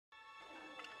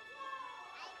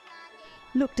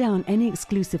Look down any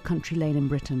exclusive country lane in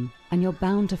Britain and you're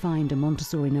bound to find a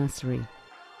Montessori nursery.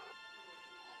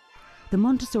 The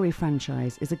Montessori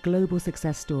franchise is a global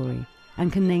success story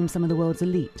and can name some of the world's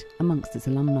elite amongst its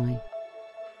alumni.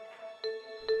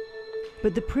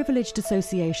 But the privileged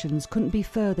associations couldn't be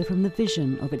further from the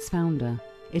vision of its founder,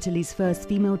 Italy's first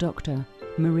female doctor,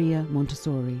 Maria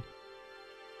Montessori.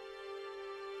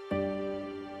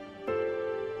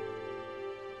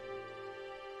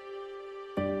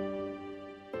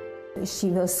 She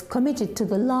was committed to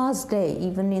the last day,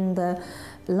 even in the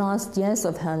last years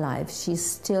of her life. She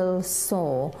still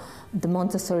saw the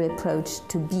Montessori approach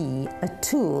to be a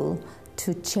tool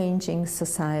to changing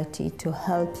society, to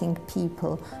helping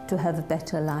people to have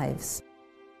better lives.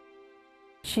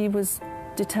 She was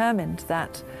determined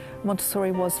that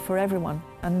Montessori was for everyone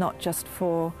and not just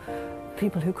for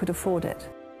people who could afford it.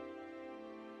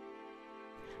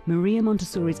 Maria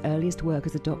Montessori's earliest work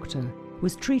as a doctor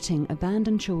was treating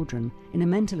abandoned children in a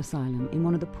mental asylum in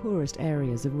one of the poorest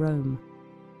areas of Rome.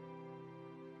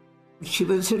 She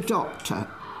was a doctor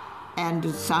and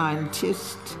a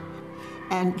scientist,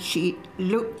 and she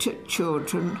looked at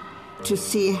children to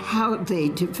see how they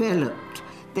developed.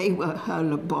 They were her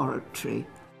laboratory.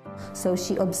 So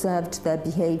she observed their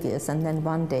behaviors, and then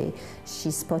one day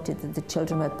she spotted that the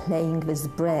children were playing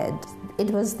with bread. It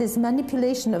was this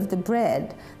manipulation of the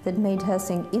bread that made her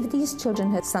think if these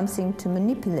children had something to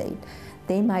manipulate,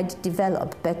 they might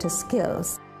develop better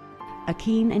skills. A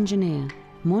keen engineer,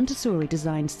 Montessori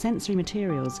designed sensory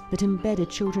materials that embedded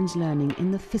children's learning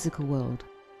in the physical world,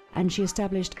 and she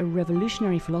established a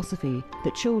revolutionary philosophy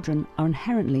that children are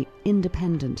inherently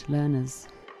independent learners.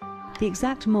 The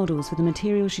exact models for the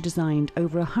materials she designed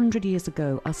over 100 years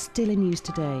ago are still in use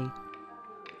today.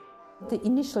 The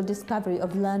initial discovery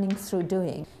of learning through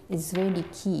doing is really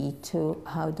key to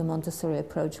how the Montessori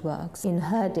approach works. In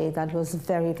her day, that was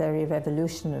very, very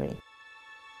revolutionary.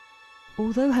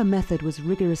 Although her method was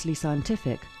rigorously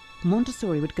scientific,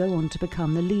 Montessori would go on to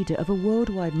become the leader of a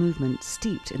worldwide movement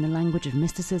steeped in the language of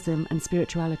mysticism and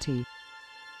spirituality.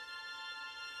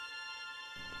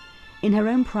 In her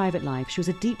own private life, she was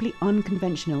a deeply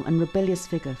unconventional and rebellious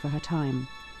figure for her time.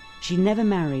 She never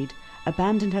married,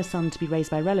 abandoned her son to be raised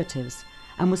by relatives,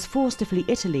 and was forced to flee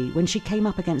Italy when she came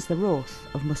up against the wrath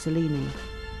of Mussolini.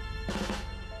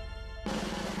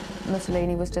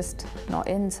 Mussolini was just not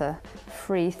into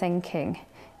free thinking,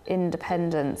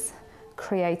 independence,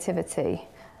 creativity,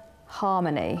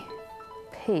 harmony,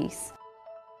 peace.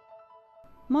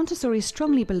 Montessori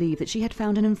strongly believed that she had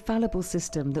found an infallible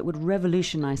system that would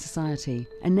revolutionize society,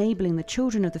 enabling the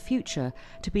children of the future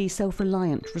to be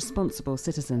self-reliant, responsible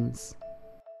citizens.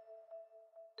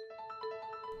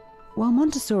 While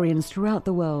Montessorians throughout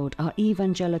the world are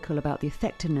evangelical about the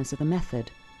effectiveness of the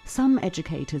method, some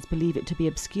educators believe it to be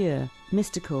obscure,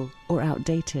 mystical, or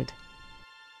outdated.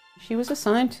 She was a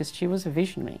scientist, she was a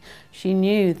visionary. She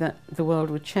knew that the world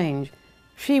would change.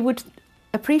 She would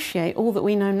appreciate all that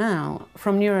we know now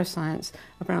from neuroscience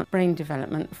about brain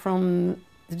development, from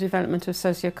the development of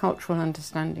sociocultural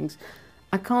understandings.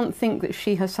 I can't think that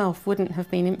she herself wouldn't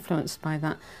have been influenced by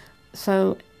that.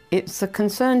 So it's a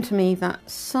concern to me that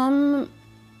some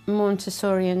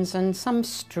Montessorians and some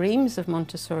streams of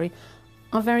Montessori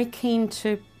are very keen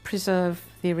to preserve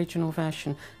the original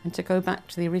version and to go back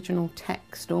to the original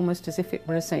text, almost as if it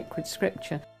were a sacred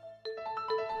scripture.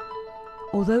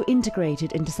 Although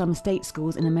integrated into some state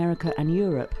schools in America and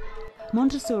Europe,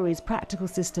 Montessori's practical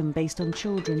system based on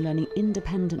children learning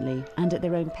independently and at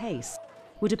their own pace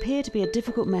would appear to be a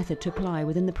difficult method to apply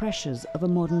within the pressures of a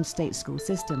modern state school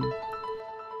system.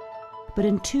 But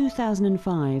in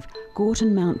 2005,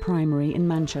 Gorton Mount Primary in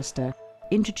Manchester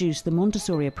introduced the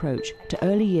Montessori approach to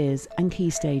early years and Key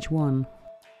Stage 1.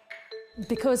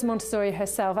 Because Montessori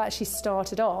herself actually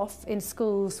started off in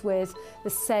schools with the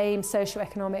same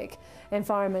socio-economic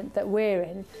environment that we're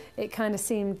in, it kind of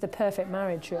seemed the perfect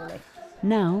marriage, really.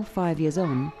 Now, 5 years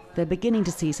on, they're beginning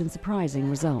to see some surprising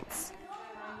results.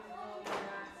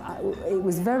 It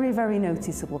was very, very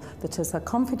noticeable that as her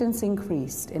confidence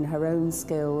increased in her own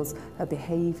skills, her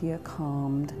behaviour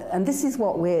calmed. And this is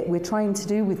what we're trying to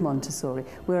do with Montessori.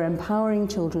 We're empowering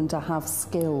children to have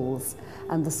skills,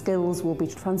 and the skills will be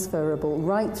transferable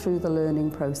right through the learning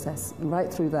process,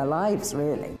 right through their lives,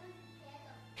 really.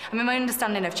 I mean, my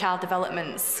understanding of child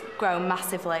development's grown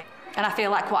massively, and I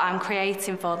feel like what I'm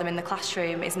creating for them in the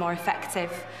classroom is more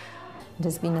effective. It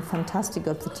has been a fantastic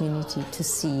opportunity to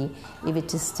see if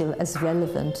it is still as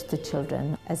relevant to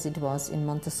children as it was in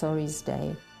Montessori's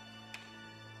day.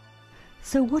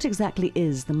 So what exactly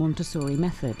is the Montessori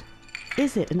method?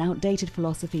 Is it an outdated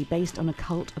philosophy based on a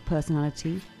cult of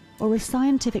personality? or a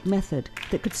scientific method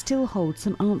that could still hold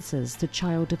some answers to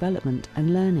child development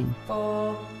and learning?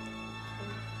 Four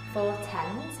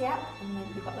tens, yeah, and maybe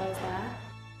we've got those there.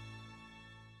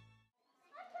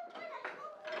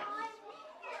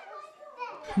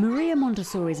 Maria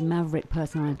Montessori's maverick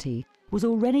personality was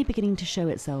already beginning to show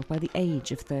itself by the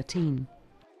age of 13.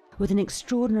 With an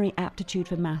extraordinary aptitude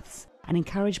for maths and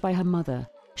encouraged by her mother,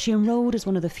 she enrolled as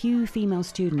one of the few female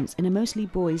students in a mostly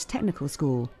boys' technical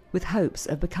school with hopes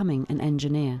of becoming an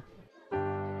engineer.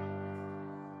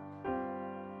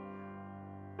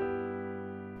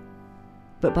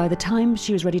 But by the time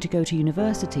she was ready to go to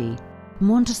university,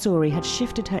 Montessori had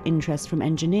shifted her interest from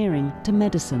engineering to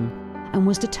medicine and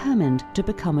was determined to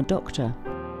become a doctor.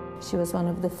 She was one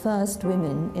of the first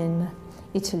women in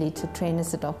Italy to train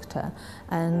as a doctor,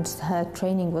 and her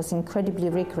training was incredibly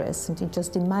rigorous. And you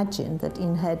just imagine that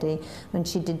in her day, when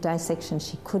she did dissection,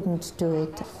 she couldn't do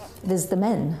it with the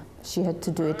men. She had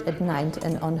to do it at night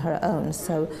and on her own.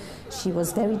 So she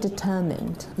was a very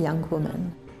determined young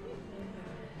woman.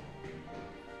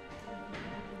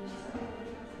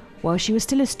 While she was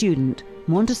still a student,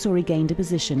 Montessori gained a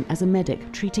position as a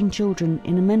medic treating children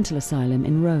in a mental asylum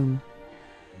in Rome.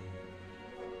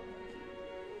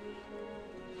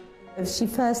 She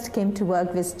first came to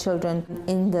work with children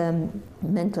in the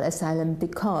mental asylum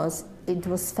because it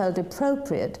was felt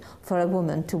appropriate for a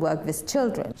woman to work with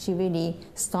children. She really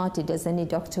started, as any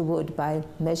doctor would, by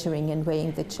measuring and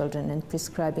weighing the children and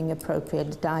prescribing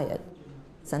appropriate diet.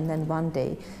 And then one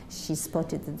day she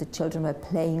spotted that the children were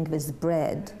playing with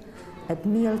bread at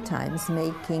meal times,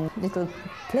 making little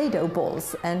Play-Doh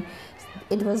balls, and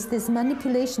it was this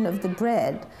manipulation of the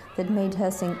bread that made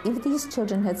her think, if these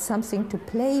children had something to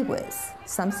play with,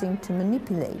 something to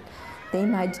manipulate, they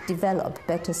might develop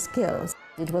better skills.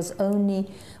 It was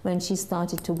only when she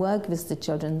started to work with the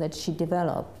children that she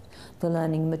developed the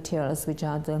learning materials, which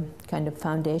are the kind of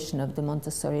foundation of the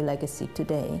Montessori legacy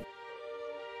today.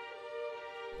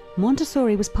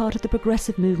 Montessori was part of the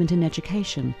progressive movement in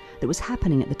education that was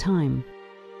happening at the time,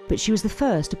 but she was the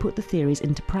first to put the theories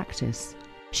into practice.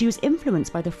 She was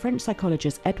influenced by the French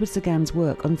psychologist Edward Sagan's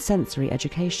work on sensory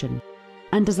education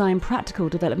and designed practical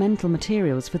developmental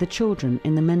materials for the children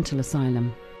in the mental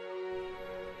asylum.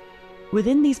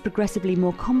 Within these progressively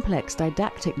more complex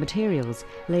didactic materials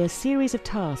lay a series of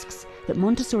tasks that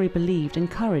Montessori believed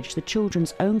encouraged the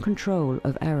children's own control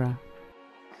of error.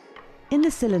 In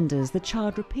the cylinders, the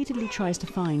child repeatedly tries to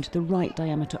find the right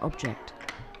diameter object.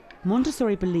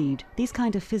 Montessori believed these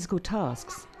kind of physical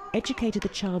tasks educated the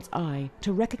child's eye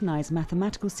to recognize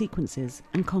mathematical sequences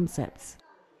and concepts.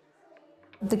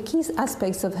 The key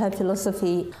aspects of her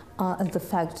philosophy are the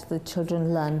fact that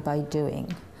children learn by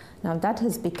doing. Now that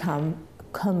has become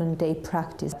common day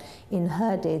practice. In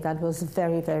her day, that was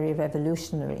very, very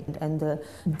revolutionary. And the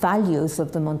values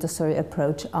of the Montessori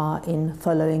approach are in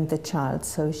following the child.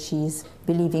 So she's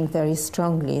believing very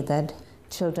strongly that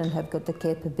children have got the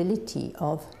capability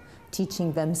of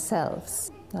teaching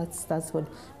themselves. That's what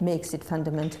makes it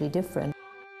fundamentally different.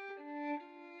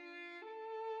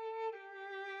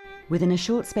 Within a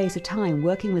short space of time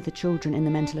working with the children in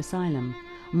the mental asylum,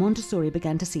 Montessori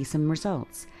began to see some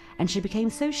results, and she became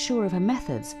so sure of her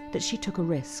methods that she took a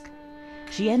risk.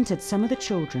 She entered some of the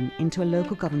children into a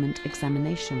local government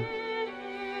examination.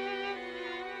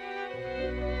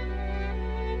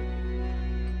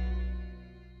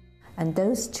 And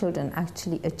those children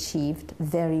actually achieved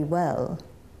very well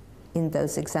in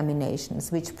those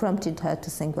examinations, which prompted her to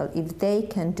think, well, if they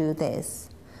can do this,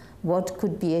 what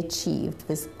could be achieved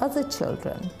with other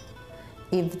children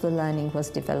if the learning was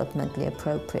developmentally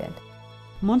appropriate?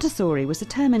 Montessori was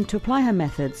determined to apply her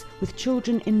methods with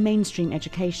children in mainstream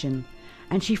education,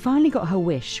 and she finally got her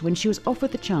wish when she was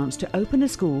offered the chance to open a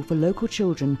school for local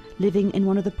children living in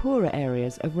one of the poorer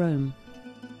areas of Rome.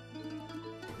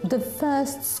 The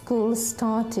first school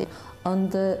started on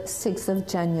the 6th of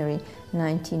January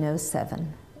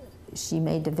 1907. She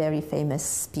made a very famous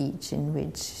speech in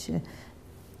which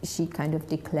she kind of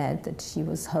declared that she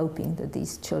was hoping that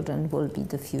these children will be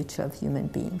the future of human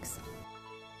beings.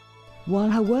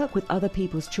 While her work with other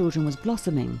people's children was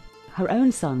blossoming, her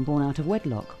own son, born out of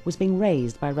wedlock, was being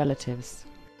raised by relatives.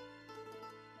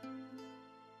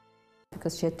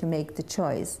 Because she had to make the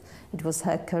choice. It was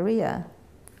her career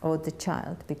or the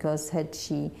child, because had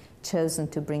she chosen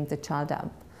to bring the child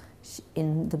up,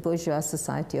 in the bourgeois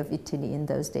society of Italy in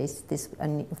those days,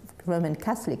 and Roman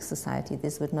Catholic society,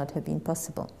 this would not have been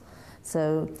possible.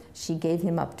 So she gave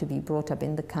him up to be brought up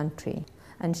in the country.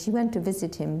 And she went to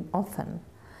visit him often,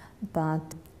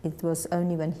 but it was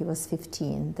only when he was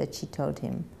 15 that she told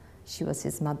him she was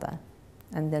his mother.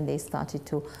 And then they started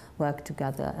to work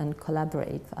together and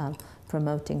collaborate,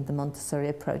 promoting the Montessori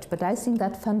approach. But I think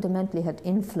that fundamentally had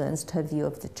influenced her view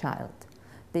of the child,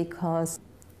 because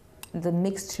the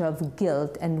mixture of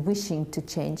guilt and wishing to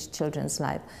change children's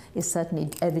life is certainly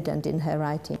evident in her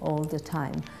writing all the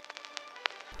time.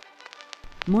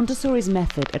 Montessori's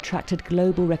method attracted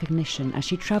global recognition as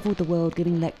she travelled the world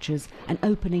giving lectures and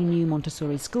opening new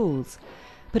Montessori schools.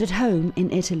 But at home,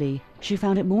 in Italy, she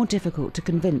found it more difficult to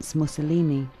convince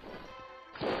Mussolini.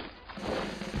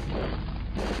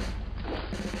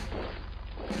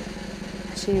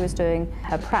 She was doing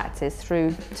her practice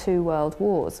through 2 world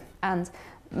wars, and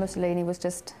Mussolini was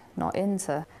just not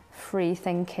into free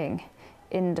thinking,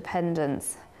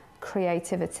 independence,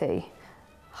 creativity,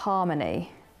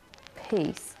 harmony,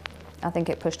 peace. I think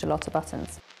it pushed a lot of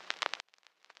buttons.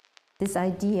 This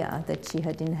idea that she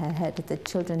had in her head that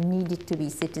children needed to be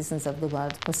citizens of the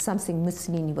world was something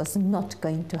Mussolini was not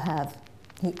going to have.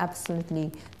 He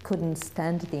absolutely couldn't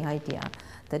stand the idea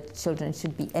that children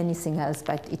should be anything else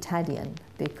but Italian,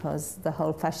 because the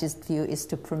whole fascist view is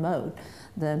to promote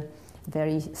the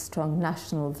very strong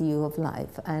national view of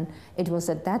life. And it was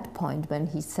at that point when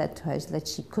he said to her that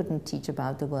she couldn't teach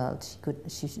about the world,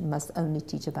 she must only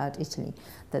teach about Italy,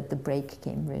 that the break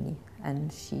came really,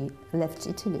 and she left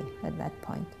Italy at that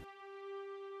point.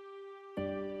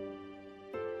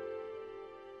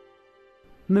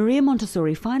 Maria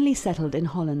Montessori finally settled in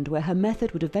Holland, where her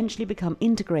method would eventually become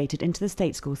integrated into the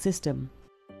state school system.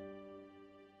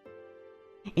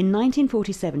 In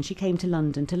 1947 she came to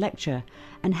London to lecture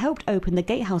and helped open the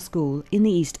Gatehouse School in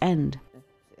the East End.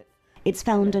 Its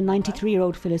founder,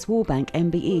 93-year-old Phyllis Warbank,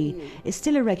 MBE, is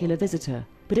still a regular visitor,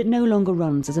 but it no longer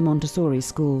runs as a Montessori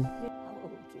school.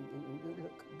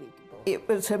 It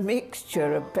was a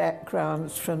mixture of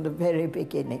backgrounds from the very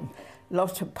beginning. A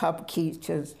lot of pub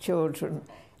keepers' children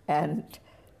and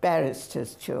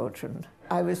barristers' children.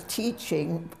 I was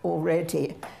teaching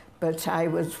already, but I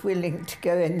was willing to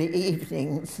go in the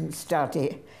evenings and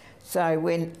study. So I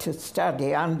went to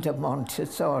study under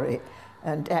Montessori,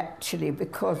 and actually,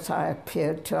 because I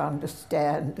appeared to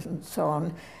understand and so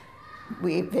on,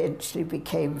 we eventually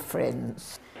became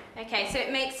friends. Okay, so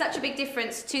it makes such a big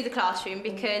difference to the classroom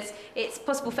because it's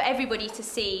possible for everybody to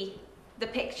see the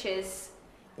pictures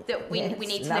that we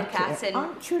need to look at. And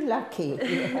aren't you lucky?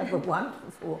 You have a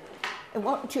wonderful...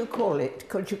 What do you call it?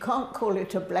 Because you can't call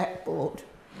it a blackboard.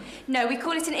 No, we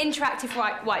call it an interactive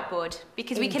whiteboard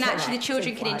because we can actually, the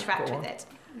children can interact with it.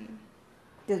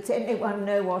 Does anyone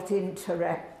know what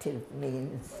interactive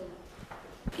means?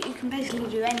 You can basically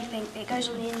do anything. It goes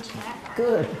on the internet.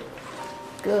 Good,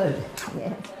 good,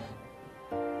 yes.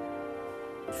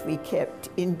 We kept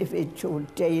individual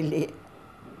daily,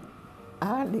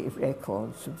 hourly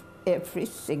records of every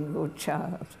single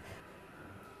child.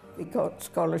 We got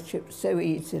scholarships so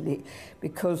easily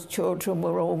because children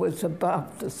were always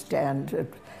above the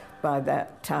standard by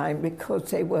that time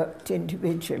because they worked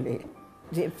individually.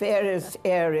 The various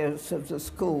areas of the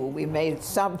school, we made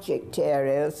subject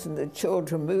areas and the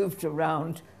children moved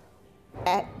around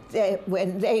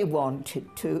when they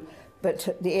wanted to, but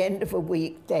at the end of a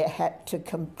week they had to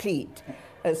complete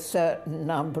a certain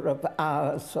number of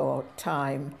hours or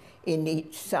time in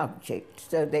each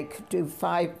subject, so they could do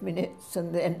 5 minutes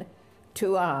and then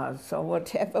 2 hours or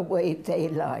whatever way they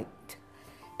liked.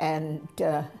 And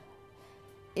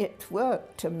it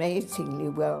worked amazingly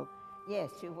well. Yes,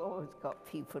 you've always got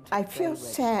people to I feel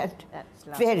sad,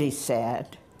 very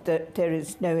sad, that there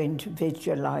is no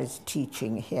individualized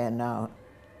teaching here now.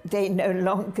 They no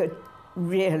longer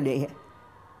really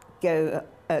go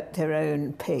at their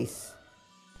own pace.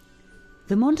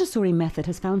 The Montessori method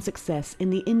has found success in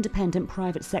the independent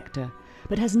private sector,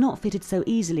 but has not fitted so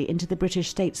easily into the British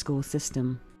state school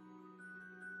system.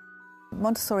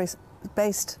 Montessori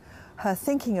based her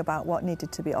thinking about what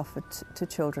needed to be offered to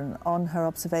children on her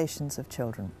observations of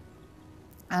children.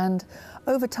 And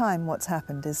over time what's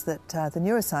happened is that the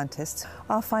neuroscientists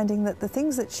are finding that the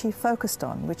things that she focused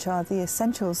on, which are the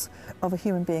essentials of a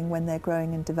human being when they're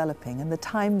growing and developing, and the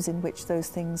times in which those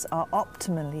things are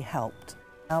optimally helped,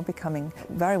 are becoming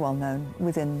very well known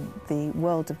within the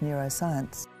world of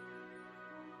neuroscience.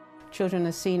 Children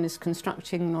are seen as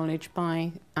constructing knowledge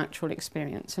by actual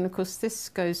experience. And of course this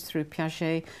goes through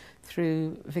Piaget,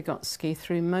 through Vygotsky,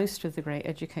 through most of the great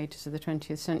educators of the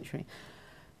 20th century.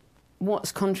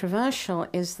 What's controversial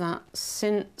is that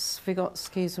since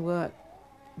Vygotsky's work,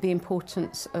 the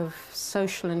importance of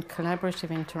social and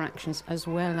collaborative interactions as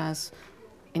well as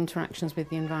interactions with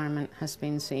the environment has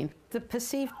been seen. The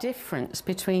perceived difference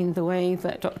between the way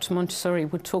that Dr. Montessori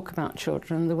would talk about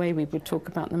children and the way we would talk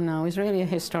about them now is really a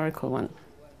historical one.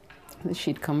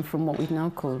 She'd come from what we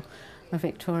now call a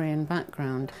Victorian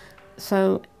background.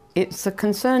 So it's a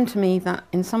concern to me that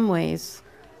in some ways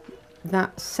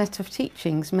that set of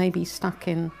teachings may be stuck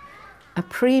in a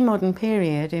pre-modern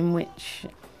period in which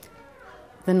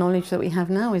the knowledge that we have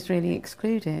now is really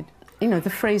excluded. You know, the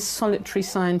phrase solitary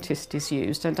scientist is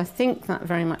used, and I think that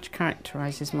very much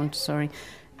characterises Montessori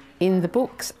in the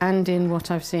books and in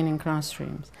what I've seen in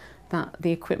classrooms. That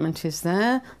the equipment is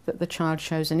there, that the child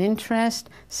shows an interest,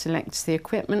 selects the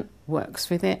equipment, works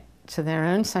with it to their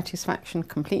own satisfaction,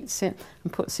 completes it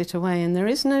and puts it away, and there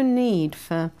is no need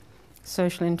for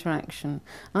social interaction.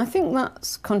 And I think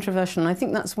that's controversial, and I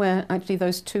think that's where actually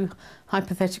those two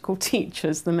hypothetical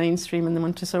teachers, the mainstream and the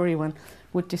Montessori one,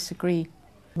 would disagree.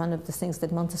 One of the things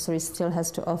that Montessori still has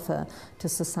to offer to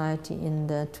society in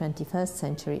the 21st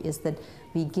century is that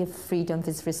we give freedom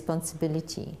with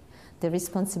responsibility. The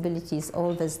responsibility is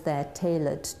always there,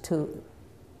 tailored to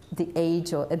the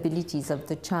age or abilities of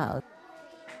the child.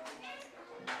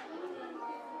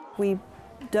 We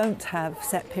don't have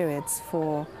set periods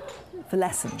for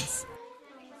lessons.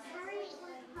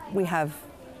 We have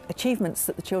achievements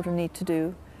that the children need to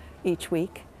do each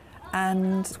week,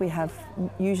 and we have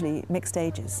usually mixed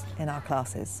ages in our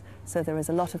classes. So there is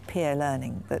a lot of peer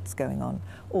learning that's going on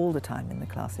all the time in the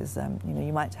classes. You know,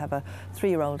 you might have a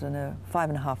 3-year-old and a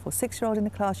 5.5 or 6-year-old in the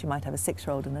class. You might have a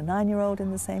 6-year-old and a 9-year-old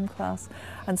in the same class.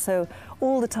 And so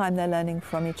all the time they're learning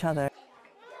from each other.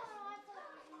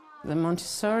 The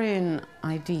Montessorian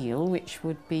ideal, which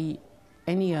would be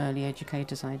any early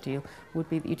educator's ideal, would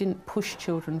be that you didn't push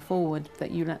children forward,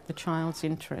 that you let the child's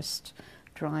interest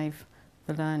drive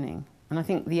the learning. And I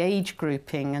think the age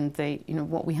grouping and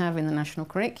what we have in the national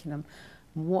curriculum,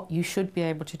 what you should be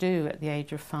able to do at the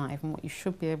age of 5 and what you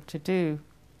should be able to do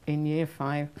in year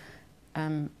 5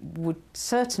 would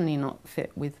certainly not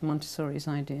fit with Montessori's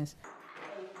ideas.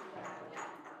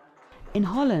 In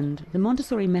Holland, the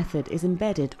Montessori method is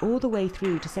embedded all the way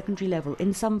through to secondary level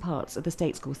in some parts of the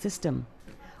state school system,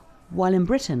 while in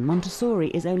Britain, Montessori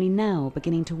is only now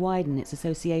beginning to widen its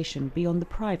association beyond the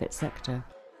private sector.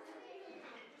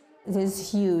 There's a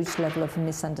huge level of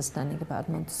misunderstanding about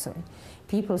Montessori.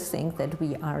 People think that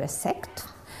we are a sect.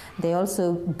 They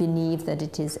also believe that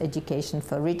it is education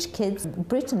for rich kids.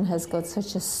 Britain has got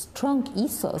such a strong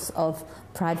ethos of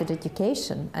private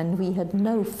education, and we had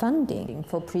no funding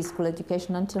for preschool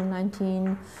education until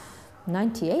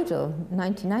 1998 or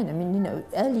 99. I mean,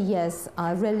 early years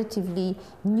are a relatively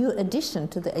new addition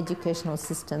to the educational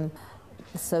system.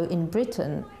 So in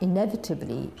Britain,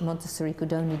 inevitably, Montessori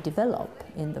could only develop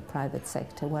in the private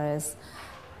sector, whereas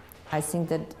I think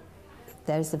that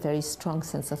there's a very strong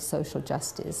sense of social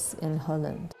justice in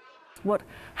Holland. What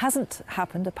hasn't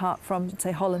happened, apart from,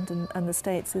 say, Holland and the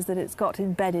States, is that it's got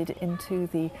embedded into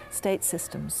the state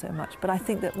systems so much. But I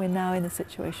think that we're now in a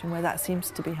situation where that seems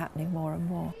to be happening more and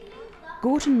more.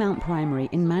 Gorton Mount Primary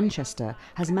in Manchester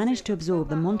has managed to absorb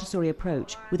the Montessori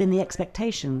approach within the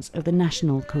expectations of the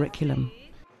national curriculum.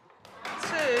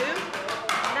 2,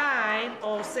 9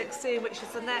 or 16, which is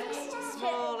the next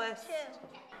smallest.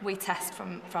 We test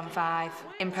from 5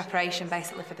 in preparation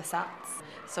basically for the SATs.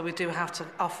 So we do have to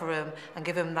offer them and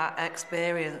give them that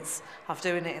experience of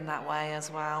doing it in that way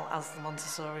as well as the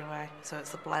Montessori way. So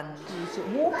it's a blend.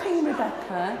 Walk in,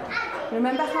 Rebecca.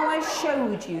 Remember how I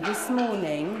showed you this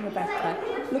morning, Rebecca?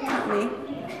 Look at me.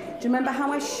 Do you remember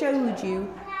how I showed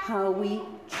you how we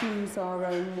choose our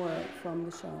own work from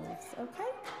the shelves? Okay?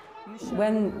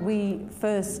 When we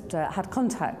first had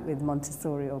contact with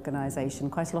Montessori organisation,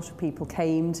 quite a lot of people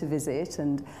came to visit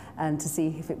and to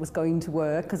see if it was going to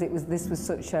work, because this was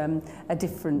such a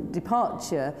different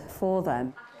departure for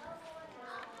them.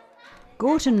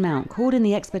 Gorton Mount called in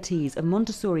the expertise of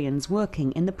Montessorians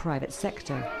working in the private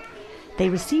sector. They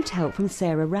received help from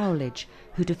Sarah Rowledge,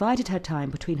 who divided her time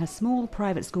between her small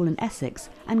private school in Essex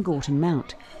and Gorton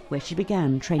Mount, where she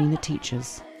began training the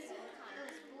teachers.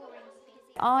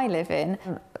 I live in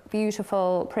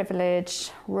beautiful,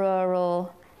 privileged,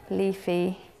 rural,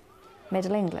 leafy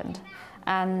Middle England,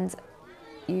 and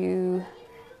you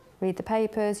read the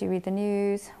papers, you read the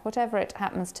news, whatever it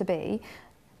happens to be,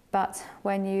 but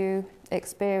when you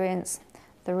experience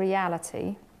the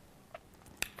reality,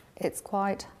 it's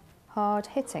quite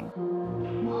hard-hitting.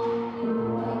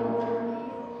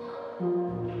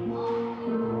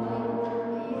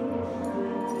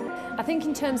 I think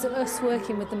in terms of us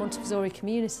working with the Montessori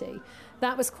community,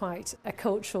 that was quite a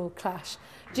cultural clash,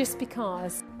 just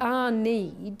because our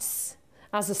needs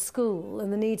as a school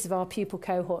and the needs of our pupil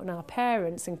cohort and our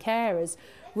parents and carers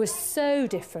were so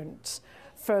different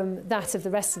from that of the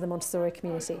rest of the Montessori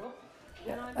community.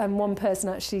 And one person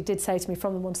actually did say to me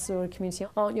from the Montessori community,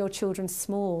 "Aren't your children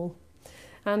small?"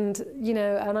 And, you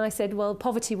know, and I said, well,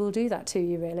 poverty will do that to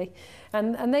you, really.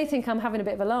 And they think I'm having a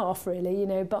bit of a laugh, really, you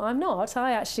know, but I'm not.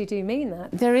 I actually do mean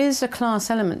that. There is a class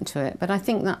element to it, but I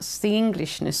think that's the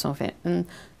Englishness of it, and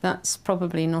that's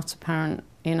probably not apparent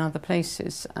in other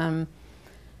places.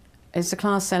 There's a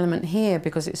class element here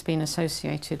because it's been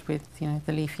associated with, you know,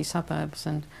 the leafy suburbs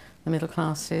and the middle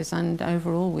classes, and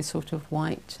overall with sort of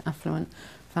white, affluent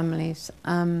families.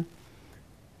 And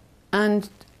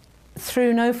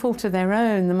through no fault of their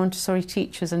own, the Montessori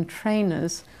teachers and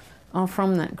trainers are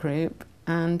from that group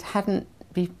and hadn't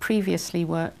previously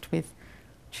worked with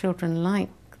children like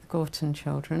the Gorton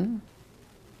children.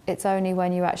 It's only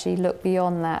when you actually look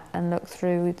beyond that and look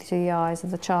through to the eyes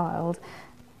of the child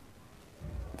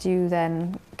do you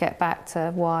then get back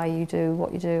to why you do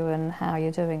what you do and how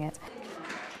you're doing it.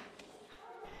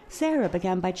 Sarah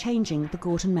began by changing the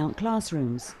Gorton Mount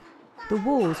classrooms. The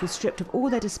walls were stripped of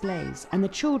all their displays and the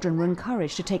children were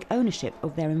encouraged to take ownership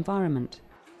of their environment.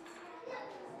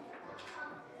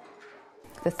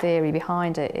 The theory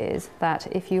behind it is that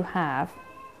if you have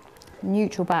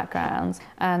neutral backgrounds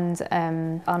and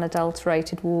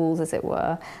unadulterated walls, as it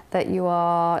were, that you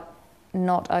are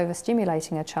not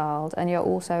overstimulating a child, and you're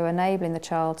also enabling the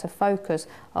child to focus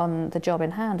on the job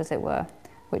in hand, as it were,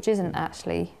 which isn't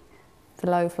actually the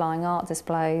low-flying art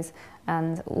displays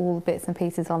and all the bits and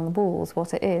pieces on the walls.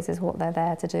 What it is what they're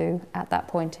there to do at that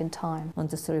point in time.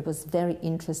 Montessori was very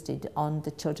interested on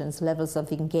the children's levels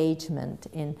of engagement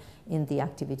in the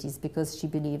activities, because she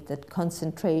believed that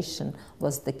concentration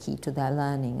was the key to their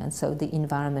learning, and so the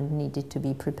environment needed to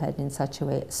be prepared in such a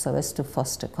way so as to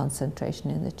foster concentration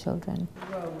in the children.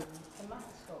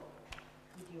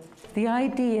 The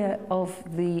idea of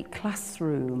the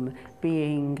classroom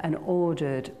being an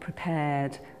ordered,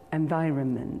 prepared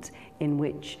environment in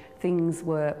which things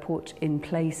were put in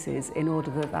places in order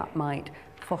that that might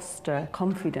foster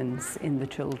confidence in the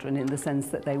children, in the sense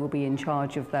that they will be in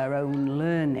charge of their own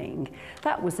learning,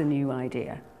 that was a new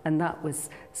idea. And that was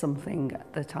something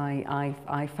that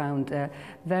I found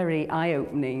very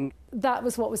eye-opening. That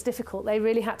was what was difficult. They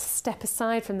really had to step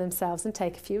aside from themselves and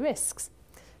take a few risks.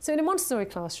 So in a Montessori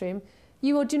classroom,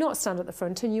 you do not stand at the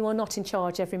front and you are not in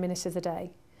charge every minute of the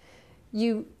day.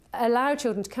 You allow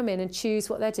children to come in and choose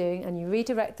what they're doing, and you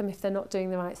redirect them if they're not doing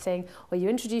the right thing, or you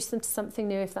introduce them to something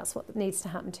new if that's what needs to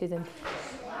happen to them.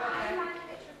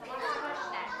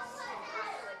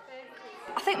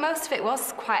 I think most of it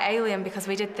was quite alien because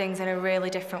we did things in a really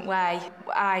different way.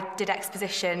 I did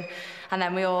exposition and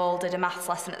then we all did a maths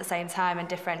lesson at the same time and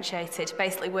differentiated,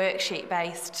 basically worksheet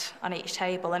based on each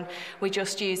table, and we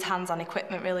just used hands-on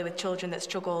equipment really with children that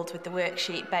struggled with the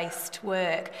worksheet based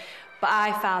work. But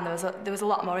I found there was a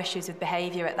lot more issues with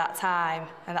behaviour at that time,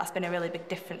 and that's been a really big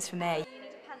difference for me.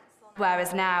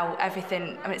 Whereas now,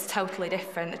 everything, I mean, it's totally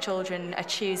different. The children are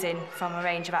choosing from a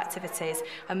range of activities,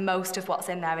 and most of what's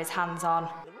in there is hands-on.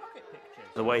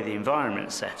 The way the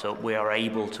environment's set up, we are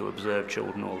able to observe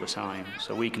children all the time.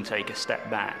 So we can take a step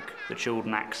back. The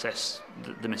children access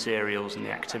the materials and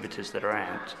the activities that are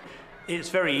out. It's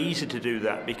very easy to do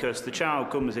that because the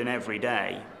child comes in every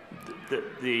day.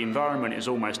 The environment is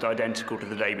almost identical to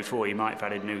the day before. You might have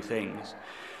added new things.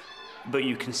 But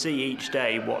you can see each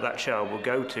day what that child will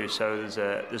go to. So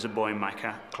there's a boy in my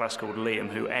class called Liam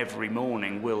who every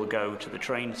morning will go to the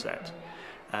train set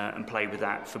and play with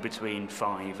that for between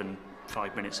 5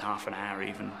 minutes, half an hour,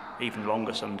 even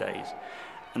longer some days.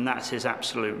 And that's his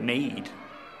absolute need.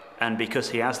 And because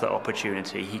he has that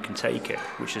opportunity, he can take it,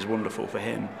 which is wonderful for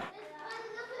him.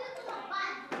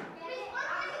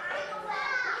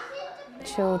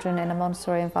 Children in a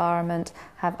Montessori environment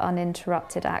have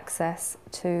uninterrupted access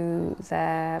to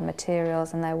their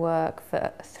materials and their work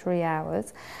for 3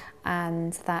 hours,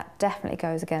 and that definitely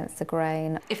goes against the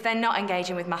grain. If they're not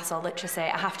engaging with maths or literacy,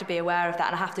 I have to be aware of that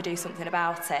and I have to do something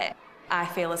about it. I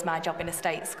feel it's my job in a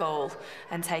state school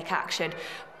and take action.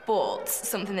 But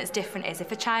something that's different is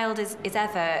if a child is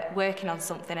ever working on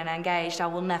something and engaged, I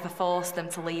will never force them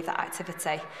to leave that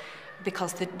activity,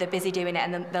 because they're busy doing it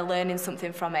and they're learning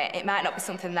something from it. It might not be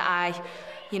something that I,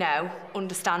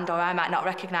 understand, or I might not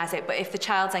recognise it, but if the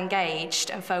child's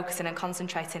engaged and focusing and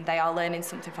concentrating, they are learning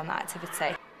something from that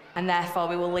activity. And therefore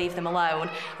we will leave them alone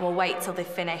and we'll wait till they've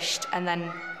finished and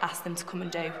then ask them to come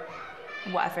and do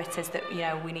whatever it is that,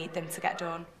 we need them to get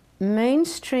done.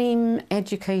 Mainstream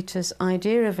educators'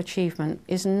 idea of achievement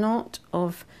is not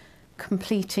of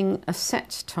completing a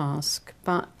set task,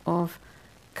 but of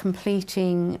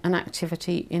completing an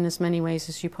activity in as many ways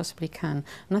as you possibly can.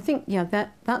 And I think,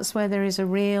 that's where there is a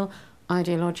real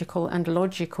ideological and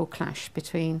logical clash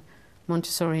between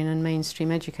Montessorian and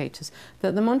mainstream educators.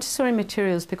 That the Montessori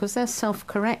materials, because they're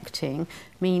self-correcting,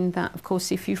 mean that, of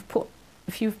course, if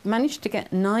If you've managed to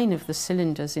get 9 of the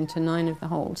cylinders into 9 of the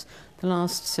holes, the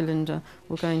last cylinder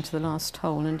will go into the last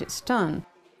hole and it's done.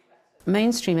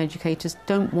 Mainstream educators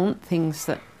don't want things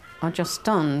that are just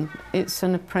done. It's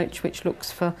an approach which looks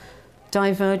for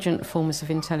divergent forms of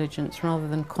intelligence rather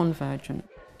than convergent.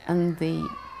 And the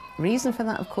reason for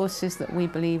that, of course, is that we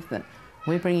believe that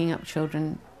we're bringing up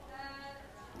children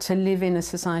to live in a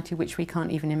society which we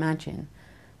can't even imagine.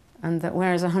 And that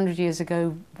whereas 100 years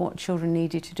ago what children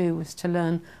needed to do was to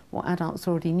learn what adults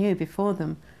already knew before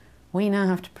them, we now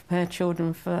have to prepare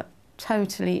children for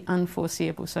totally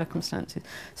unforeseeable circumstances.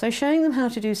 So showing them how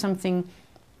to do something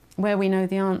where we know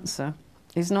the answer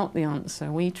is not the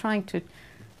answer. We try to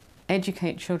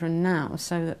educate children now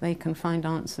so that they can find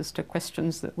answers to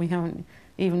questions that we haven't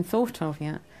even thought of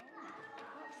yet.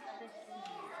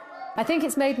 I think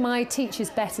it's made my teachers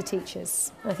better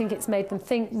teachers. I think it's made them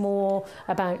think more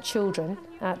about children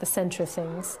at the centre of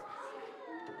things.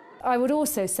 I would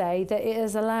also say that it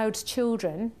has allowed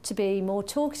children to be more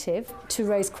talkative, to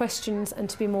raise questions and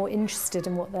to be more interested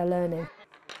in what they're learning.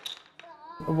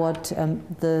 What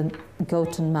the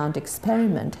Goat Mound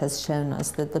experiment has shown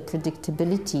us that the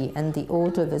predictability and the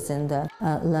order within the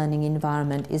learning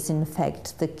environment is in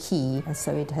fact the key. And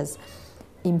so it has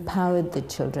empowered the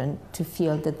children to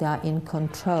feel that they are in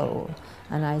control.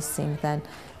 And I think that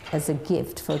as a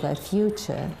gift for their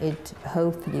future, it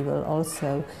hopefully will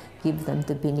also give them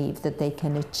the belief that they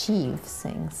can achieve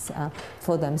things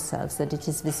for themselves, that it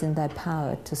is within their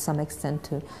power to some extent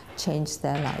to change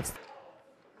their lives.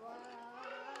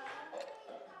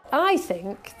 I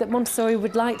think that Montessori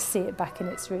would like to see it back in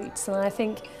its roots, and I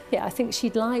think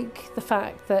she'd like the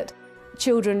fact that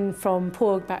children from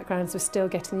poor backgrounds were still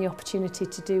getting the opportunity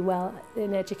to do well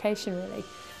in education, really.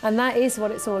 And that is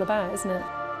what it's all about, isn't it?